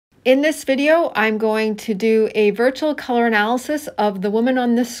In this video, I'm going to do a virtual color analysis of the woman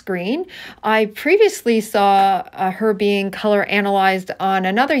on the screen. I previously saw her being color analyzed on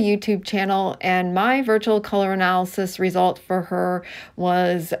another YouTube channel, and my virtual color analysis result for her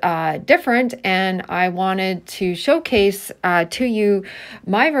was different, and I wanted to showcase to you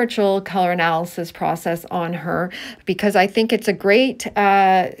my virtual color analysis process on her because I think it's a great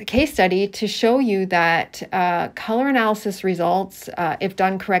case study to show you that color analysis results, if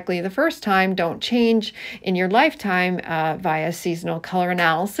done correctly the first time, don't change in your lifetime via seasonal color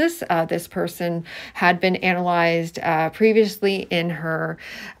analysis. This person had been analyzed previously in her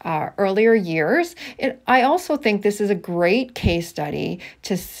earlier years. I also think this is a great case study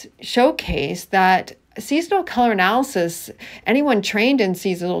to showcase that seasonal color analysis, anyone trained in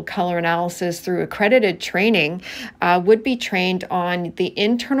seasonal color analysis through accredited training would be trained on the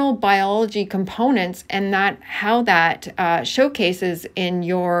internal biology components and how that showcases in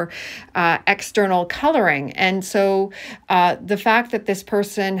your external coloring. And so the fact that this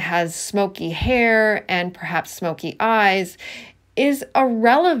person has smoky hair and perhaps smoky eyes is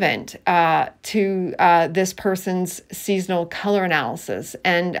irrelevant to this person's seasonal color analysis.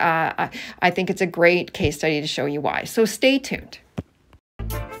 And I think it's a great case study to show you why. So stay tuned.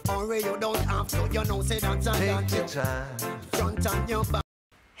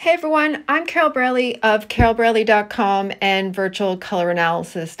 Hey everyone, I'm Carol Braley of carolbraley.com and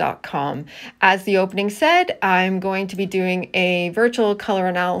virtualcoloranalysis.com. As the opening said, I'm going to be doing a virtual color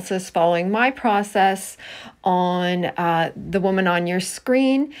analysis following my process on the woman on your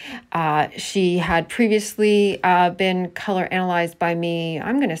screen. She had previously been color analyzed by me,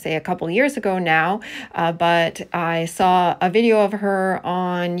 I'm going to say a couple years ago now, but I saw a video of her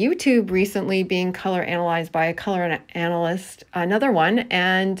on YouTube recently being color analyzed by a color analyst, another one,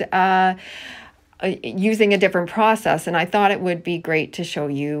 and using a different process. And I thought it would be great to show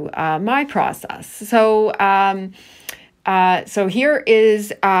you my process. So here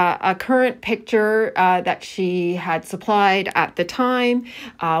is a current picture that she had supplied at the time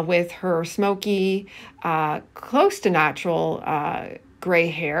with her smoky, close to natural gray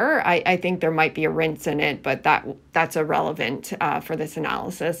hair. I think there might be a rinse in it, but that's irrelevant for this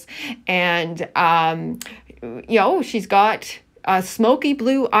analysis. And, she's got a smoky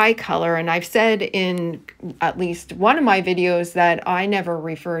blue eye color, and I've said in at least one of my videos that I never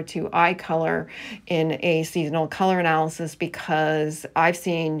refer to eye color in a seasonal color analysis because I've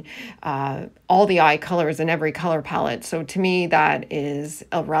seen all the eye colors in every color palette. So to me, that is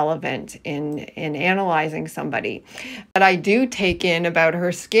irrelevant in analyzing somebody. What I do take in about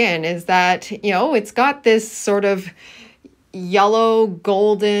her skin is that, it's got this sort of yellow,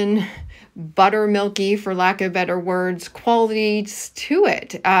 golden, buttermilky, for lack of better words, qualities to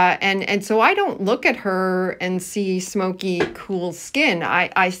it. And so I don't look at her and see smoky, cool skin.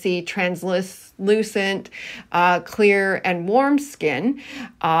 I see translucent, clear and warm skin.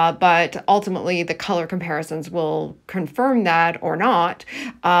 But ultimately the color comparisons will confirm that or not.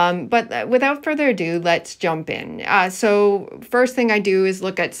 But without further ado, let's jump in. So first thing I do is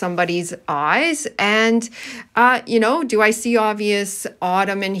look at somebody's eyes and, do I see obvious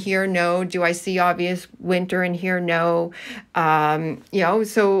autumn in here? No. Do I see obvious winter in here? No.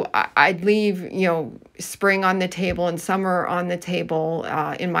 So I'd leave, spring on the table and summer on the table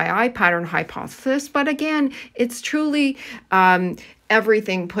in my eye pattern hypothesis. But again, it's truly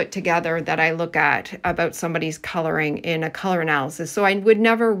everything put together that I look at about somebody's coloring in a color analysis. So I would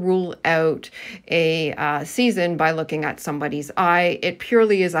never rule out a season by looking at somebody's eye. It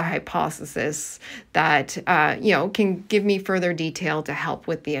purely is a hypothesis that, can give me further detail to help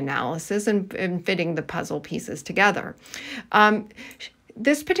with the analysis and fitting the puzzle pieces together.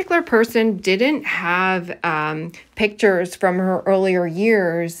 This particular person didn't have pictures from her earlier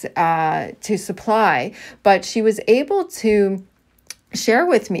years to supply, but she was able to share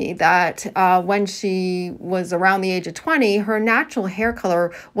with me that when she was around the age of 20, her natural hair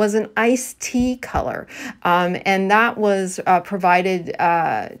color was an iced tea color. And that was provided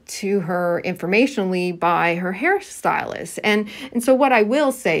to her informationally by her hairstylist. And so what I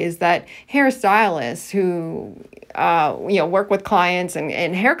will say is that hairstylists who work with clients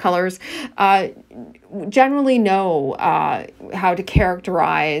and hair colors generally know how to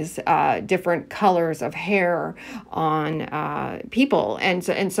characterize different colors of hair on people. And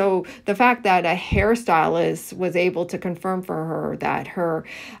so the fact that a hairstylist was able to confirm for her that her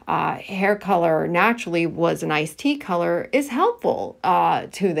hair color naturally was an iced tea color is helpful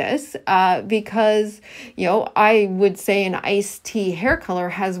to this because, I would say an iced tea hair color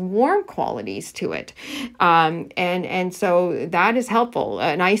has warm qualities to it. And so that is helpful.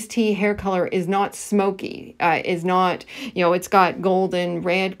 An iced tea hair color is not not smoky, is not, you know, it's got golden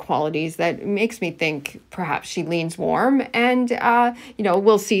red qualities that makes me think perhaps she leans warm. And, you know,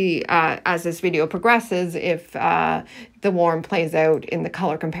 we'll see as this video progresses if the warm plays out in the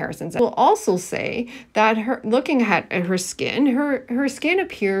color comparisons. We'll also say that looking at her skin, her skin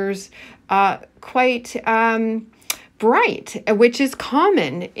appears quite bright, which is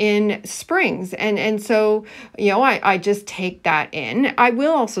common in springs. And so, you know, I just take that in. I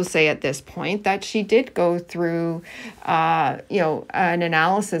will also say at this point that she did go through, you know, an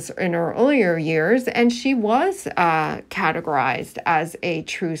analysis in her earlier years, and she was categorized as a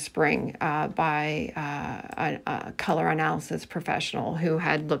true spring by a color analysis professional who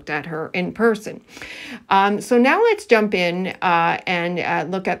had looked at her in person. So now let's jump in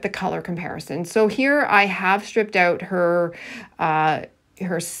and look at the color comparison. So here I have stripped out her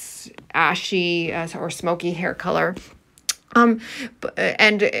ashy or smoky hair color. And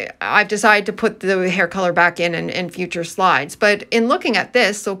I've decided to put the hair color back in future slides. But in looking at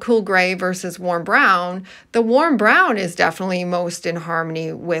this, so cool gray versus warm brown, the warm brown is definitely most in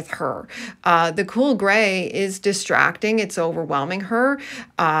harmony with her. The cool gray is distracting. It's overwhelming her.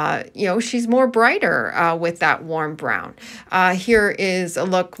 You know, she's more brighter with that warm brown. Here is a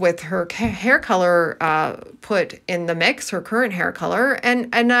look with her hair color put in the mix, her current hair color,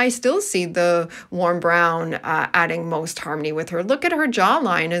 and I still see the warm brown adding most harmony with her. Look at her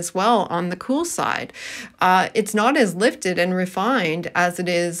jawline as well on the cool side. It's not as lifted and refined as it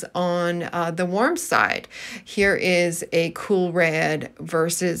is on the warm side. Here is a cool red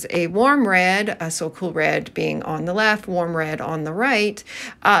versus a warm red. So cool red being on the left, warm red on the right.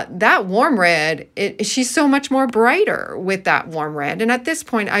 That warm red, she's so much more brighter with that warm red. And at this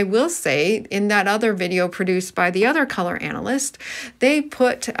point, I will say in that other video produced by the other color analyst, they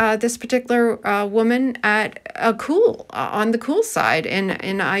put this particular woman at a cool, on the cool side,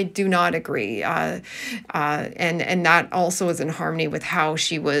 and I do not agree. And that also is in harmony with how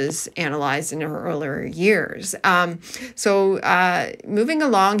she was analyzed in her earlier years. So moving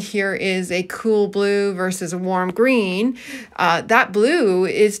along, here is a cool blue versus a warm green. That blue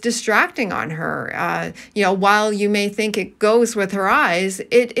is distracting on her. You know, while you may think it goes with her eyes,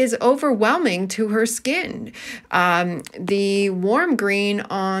 it is overwhelming to her skin. The warm green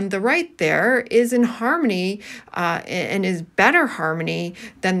on the right there is in harmony and is better harmony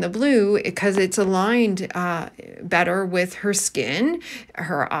than the blue because it's aligned better with her skin,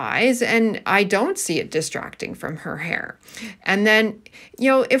 her eyes, and I don't see it distracting from her hair. And then, you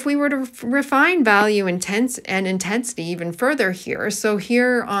know, if we were to refine value and intensity even further here, so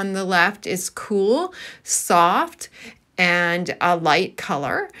here on the left is cool, soft, and a light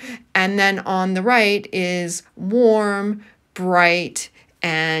color, and then on the right is warm, bright,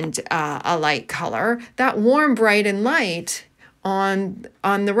 and a light color. That warm, bright, and light on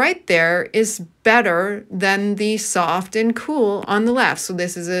the right there is better than the soft and cool on the left. So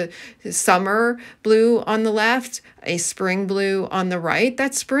this is a summer blue on the left, a spring blue on the right.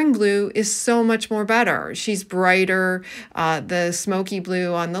 That spring blue is so much more better. She's brighter. The smoky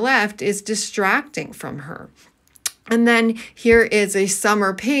blue on the left is distracting from her. And then here is a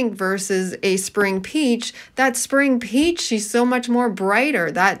summer pink versus a spring peach. That spring peach, she's so much more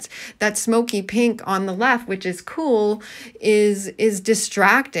brighter. That smoky pink on the left, which is cool, is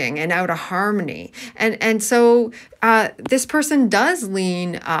distracting and out of harmony. And so this person does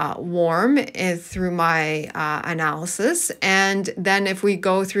lean warm through my analysis. And then if we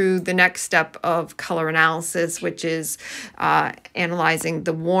go through the next step of color analysis, which is analyzing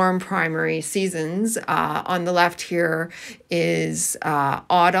the warm primary seasons, on the left here is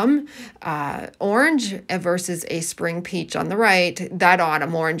autumn orange versus a spring peach on the right. That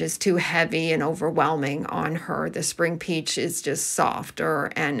autumn orange is too heavy and overwhelming on her. The spring peach is just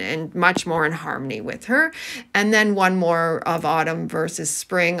softer and much more in harmony with her. And then one more of autumn versus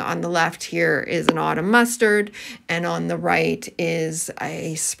spring. On the left here is an autumn mustard, and on the right is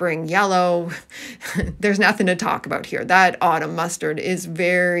a spring yellow. There's nothing to talk about here. That autumn mustard is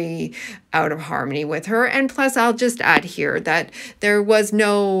very out of harmony with her. And plus, I'll just add here that there was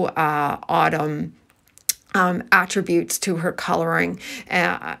no autumn attributes to her coloring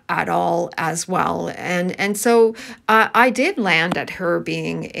at all as well. And so I did land at her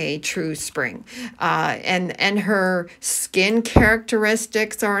being a true spring. And her skin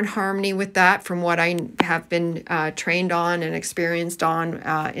characteristics are in harmony with that from what I have been trained on and experienced on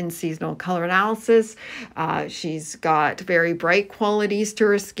in seasonal color analysis. She's got very bright qualities to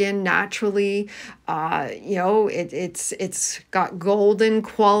her skin naturally. You know, it's got golden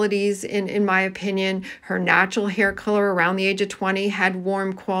qualities in my opinion. Her natural hair color around the age of 20 had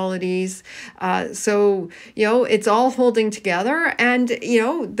warm qualities. So, it's all holding together. And,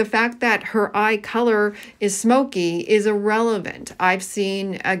 the fact that her eye color is smoky is irrelevant. I've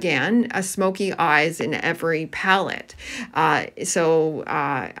seen, again, a smoky eyes in every palette. So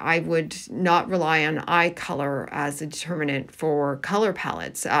I would not rely on eye color as a determinant for color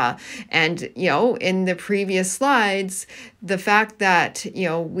palettes. And, in the previous slides, the fact that,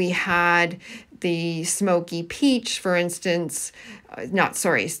 we had the smoky peach, for instance, not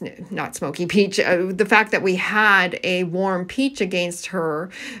smoky peach, the fact that we had a warm peach against her,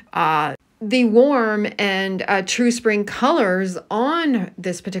 the warm and true spring colors on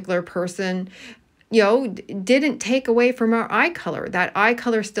this particular person, didn't take away from our eye color. That eye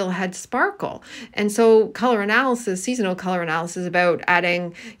color still had sparkle. And so color analysis, seasonal color analysis, about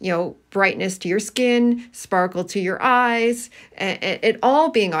adding, brightness to your skin, sparkle to your eyes, it all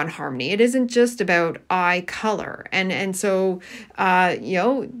being on harmony. It isn't just about eye color. And so,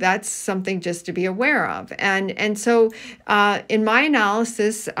 that's something just to be aware of. And so in my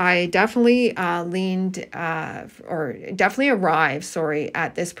analysis, I definitely arrived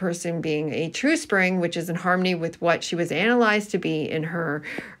at this person being a true spring, which is in harmony with what she was analyzed to be in her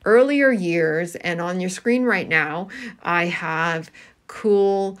earlier years. And on your screen right now, I have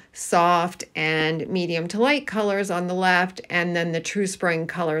cool, soft, and medium to light colors on the left, and then the true spring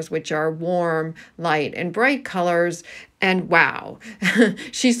colors, which are warm, light, and bright colors. And wow,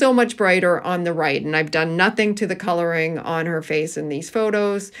 she's so much brighter on the right, and I've done nothing to the coloring on her face in these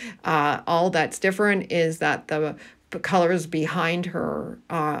photos. All that's different is that the colors behind her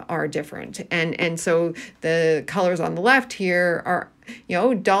are different. And so the colors on the left here are,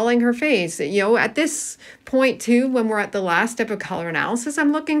 dulling her face. At this point too, when we're at the last step of color analysis,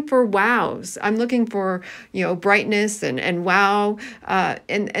 I'm looking for wows. I'm looking for, brightness and wow.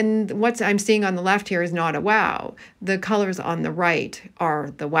 And what I'm seeing on the left here is not a wow. The colors on the right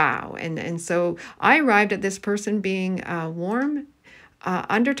are the wow. And so I arrived at this person being warm,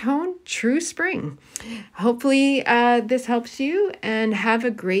 undertone, true spring. Hopefully this helps you, and have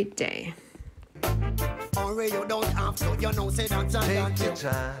a great day. You don't have to, say that. Take your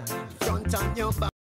time. Front on your back.